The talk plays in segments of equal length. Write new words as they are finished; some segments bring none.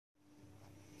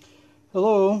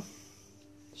Hello,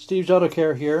 Steve's Auto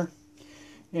Care here,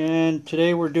 and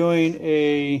today we're doing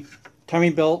a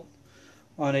timing belt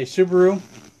on a Subaru,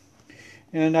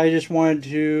 and I just wanted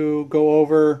to go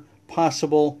over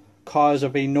possible cause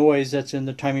of a noise that's in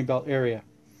the timing belt area.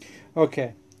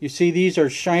 Okay, you see these are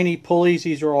shiny pulleys.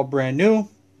 These are all brand new,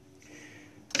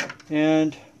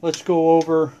 and let's go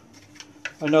over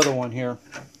another one here.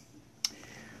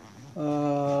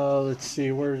 Let's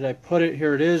see, where did I put it?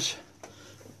 Here it is.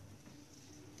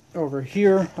 Over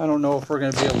here. I don't know if we're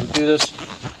going to be able to do this.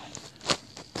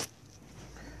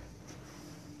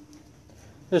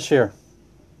 This here.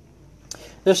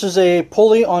 This is a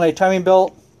pulley on a timing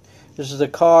belt. This is a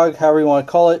cog, however you want to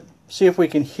call it. See if we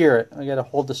can hear it. I got to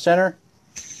hold the center.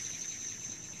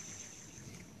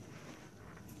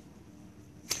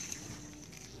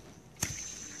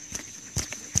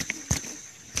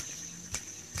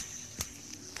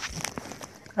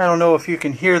 I don't know if you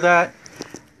can hear that.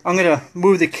 I'm going to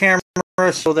move the camera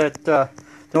so that the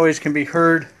noise can be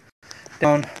heard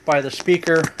down by the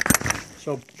speaker.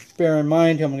 So bear in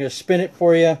mind, I'm going to spin it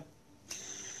for you.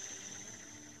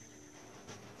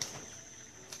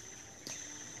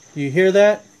 You hear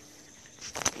that?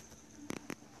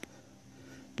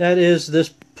 That is this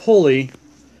pulley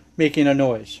making a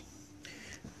noise.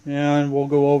 And we'll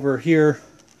go over here.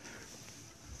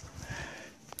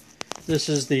 This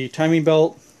is the timing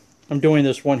belt. I'm doing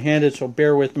this one-handed, so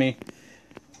bear with me.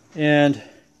 And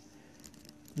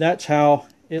that's how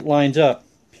it lines up.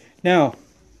 Now,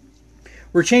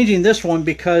 we're changing this one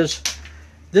because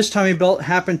this timing belt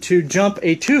happened to jump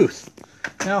a tooth.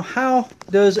 Now, how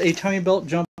does a timing belt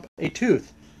jump a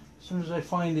tooth? As soon as I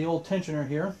find the old tensioner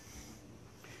here.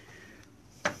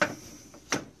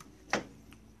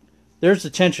 There's the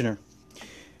tensioner.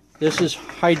 This is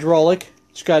hydraulic.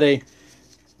 It's got a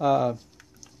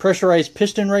pressurized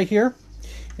piston right here,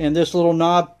 and this little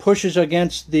knob pushes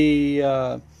against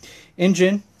the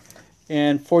engine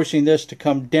and forcing this to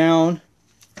come down,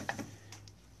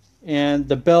 and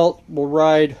the belt will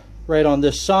ride right on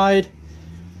this side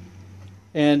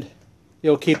and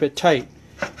you'll keep it tight.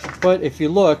 But if you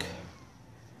look,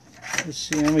 let's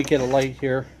see, let me get a light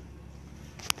here.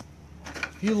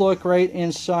 If you look right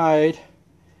inside,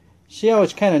 see how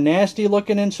it's kind of nasty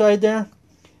looking inside there?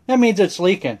 That means it's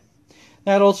leaking.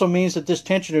 That also means that this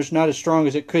tensioner is not as strong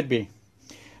as it could be.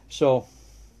 So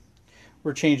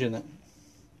we're changing that.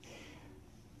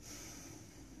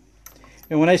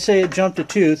 And when I say it jumped a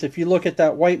tooth, if you look at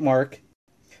that white mark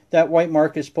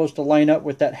is supposed to line up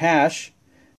with that hash.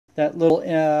 That little,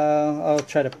 I'll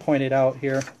try to point it out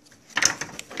here.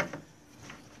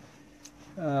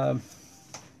 Right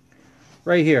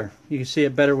here. You can see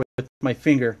it better with my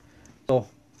finger. So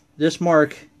this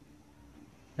mark,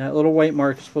 that little white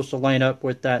mark, is supposed to line up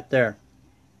with that there.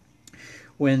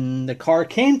 When the car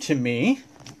came to me,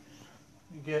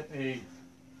 you get a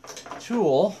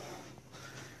tool.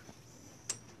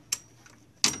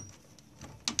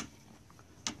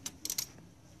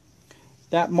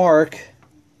 That mark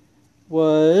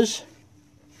was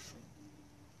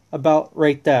about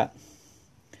right that.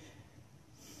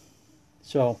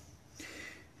 So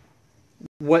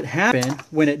what happened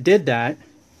when it did that,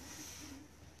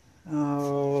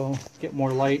 oh, get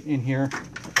more light in here.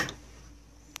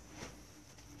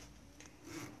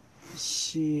 Let's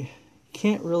see,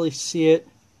 can't really see it.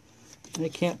 I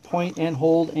can't point and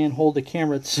hold the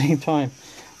camera at the same time.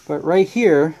 But right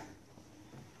here,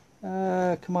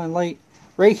 come on, light.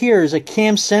 Right here is a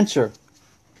cam sensor.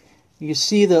 You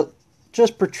see the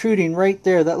just protruding right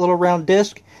there, that little round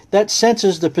disc, that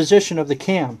senses the position of the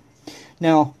cam.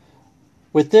 Now,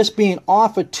 with this being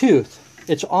off a tooth,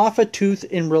 it's off a tooth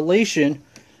in relation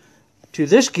to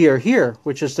this gear here,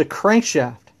 which is the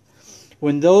crankshaft.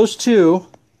 When those two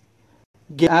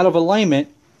get out of alignment,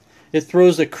 it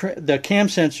throws the cam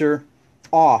sensor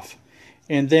off,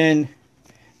 and then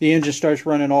the engine starts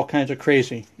running all kinds of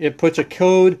crazy. It puts a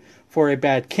code for a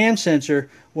bad cam sensor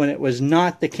when it was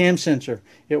not the cam sensor.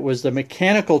 It was the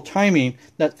mechanical timing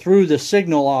that threw the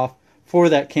signal off for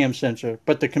that cam sensor.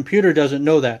 But the computer doesn't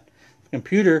know that. The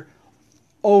computer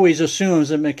always assumes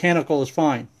that mechanical is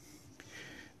fine.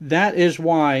 That is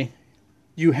why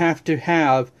you have to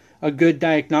have a good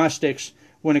diagnostics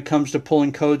when it comes to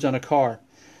pulling codes on a car.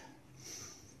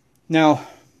 Now,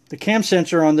 the cam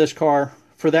sensor on this car,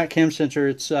 for that cam sensor,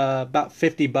 it's about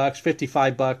 $50,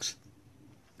 $55.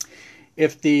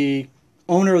 If the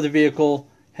owner of the vehicle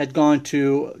had gone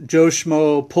to Joe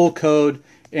Schmo pull code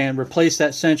and replaced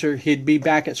that sensor, he'd be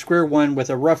back at square one with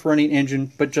a rough running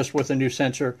engine, but just with a new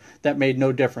sensor that made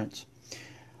no difference.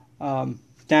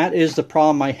 That is the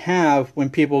problem I have when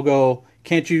people go,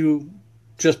 can't you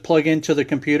just plug into the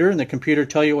computer and the computer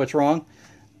tell you what's wrong?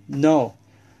 No.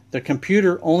 The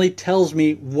computer only tells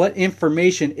me what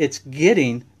information it's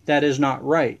getting that is not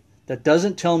right. That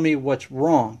doesn't tell me what's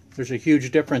wrong. There's a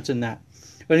huge difference in that.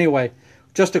 But anyway,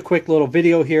 just a quick little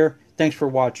video here. Thanks for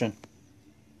watching.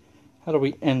 How do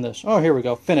we end this? Oh, here we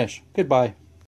go. Finish. Goodbye.